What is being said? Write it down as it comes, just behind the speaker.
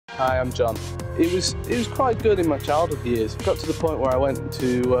Hi, I'm John. It was quite good in my childhood years. It got to the point where I went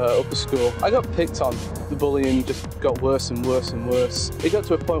to upper school. I got picked on. The bullying just got worse and worse and worse. It got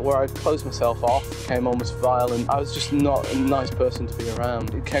to a point where I closed myself off, became almost violent. I was just not a nice person to be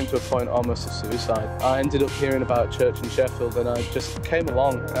around. It came to a point almost of suicide. I ended up hearing about church in Sheffield and I just came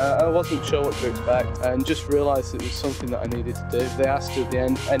along. I wasn't sure what to expect and just realised it was something that I needed to do. They asked at the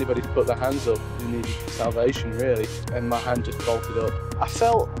end anybody to put their hands up who needed salvation really, and my hand just bolted up. I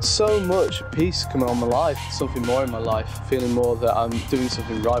felt so much peace coming on my life, something more in my life, feeling more that I'm doing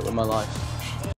something right with my life.